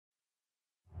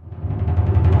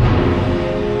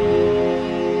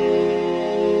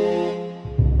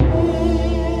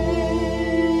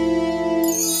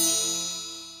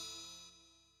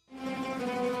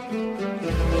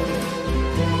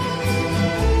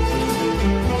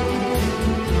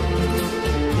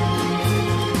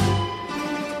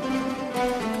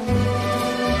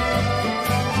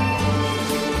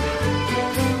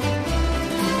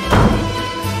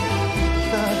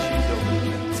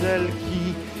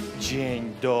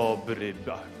Dzień dobry,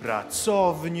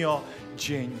 pracownio.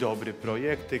 Dzień dobry,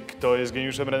 projekty. Kto jest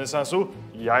geniuszem renesansu?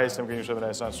 Ja jestem geniuszem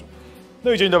renesansu.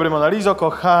 No i dzień dobry, Mona Lizo,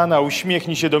 kochana,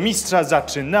 uśmiechnij się do mistrza,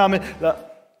 zaczynamy.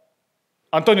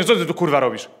 Antonio, co ty tu kurwa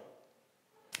robisz?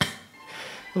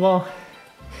 No bo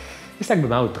jest jakby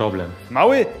mały problem.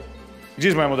 Mały? Gdzie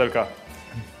jest moja modelka?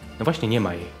 No właśnie nie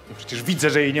ma jej. No przecież widzę,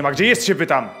 że jej nie ma. Gdzie jest, się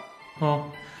pytam? O,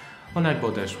 ona jakby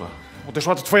odeszła.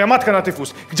 Odeszła to twoja matka na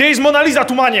tyfus. Gdzie jest Mona Lisa,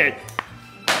 tumanie?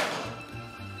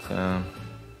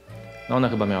 No ona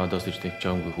chyba miała dosyć tych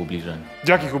ciągłych ubliżeń.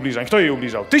 Jakich ubliżań? Kto jej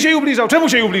ubliżał? Ty się jej ubliżał? Czemu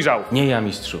się jej ubliżał? Nie ja,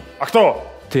 mistrzu. A kto?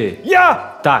 Ty. Ja!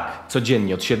 Tak,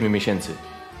 codziennie od 7 miesięcy.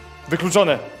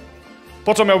 Wykluczone.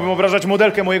 Po co miałbym obrażać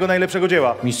modelkę mojego najlepszego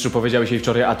dzieła? Mistrzu, powiedziałeś jej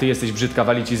wczoraj, a ty jesteś brzydka,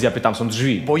 wali ci z japy, tam są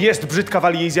drzwi. Bo jest brzydka,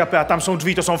 wali jej z japy, a tam są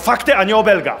drzwi. To są fakty, a nie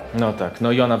obelga. No tak,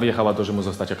 no i ona wyjechała do Rzymu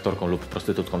zostać aktorką lub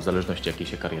prostytutką, w zależności jakiej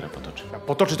się kariera potoczy.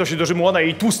 Potoczy to się do Rzymu ona i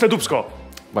jej tłuste dupsko.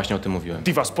 Właśnie o tym mówiłem.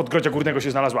 Diwa z Podgrodzia Górnego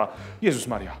się znalazła. Jezus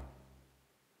Maria.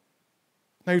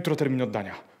 Na jutro termin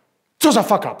oddania. Co za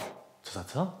fuck up? Co za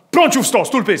co? Prąciu w sto,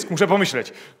 stul pysk, muszę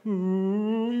pomyśleć.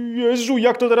 Jezu,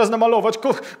 jak to teraz namalować?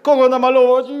 Kogo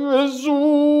namalować?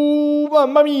 Jezu,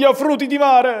 mamma mia, frutti di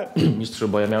mare. Mistrzu,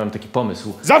 bo ja miałem taki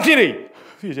pomysł. Zamknij ryj!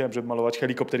 Wiedziałem, żeby malować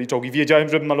helikopter i czołgi. Wiedziałem,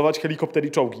 żeby malować helikopter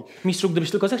i czołgi. Mistrzu,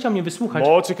 gdybyś tylko zechciał mnie wysłuchać.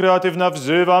 Mocy kreatywna,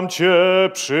 wzywam cię,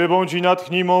 przybądź i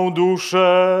natchnij mą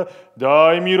duszę.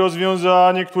 Daj mi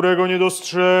rozwiązanie, którego nie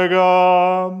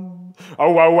dostrzegam.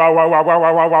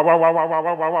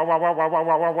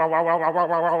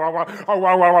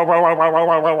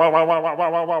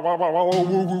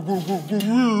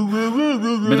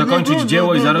 By dokończyć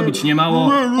dzieło i zarobić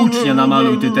niemało, ucznia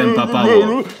namaluj ty tempa pało.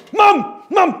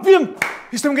 Mam, wiem!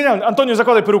 Jestem genialny. Antonio,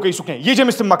 zakładaj perukę i suknię.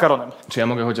 Jedziemy z tym makaronem. Czy ja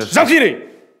mogę chociaż... Zamknij ryj!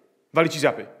 Wali ci z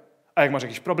japy. A jak masz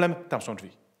jakiś problem, tam są drzwi.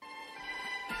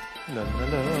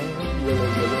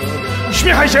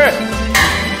 Uśmiechaj się!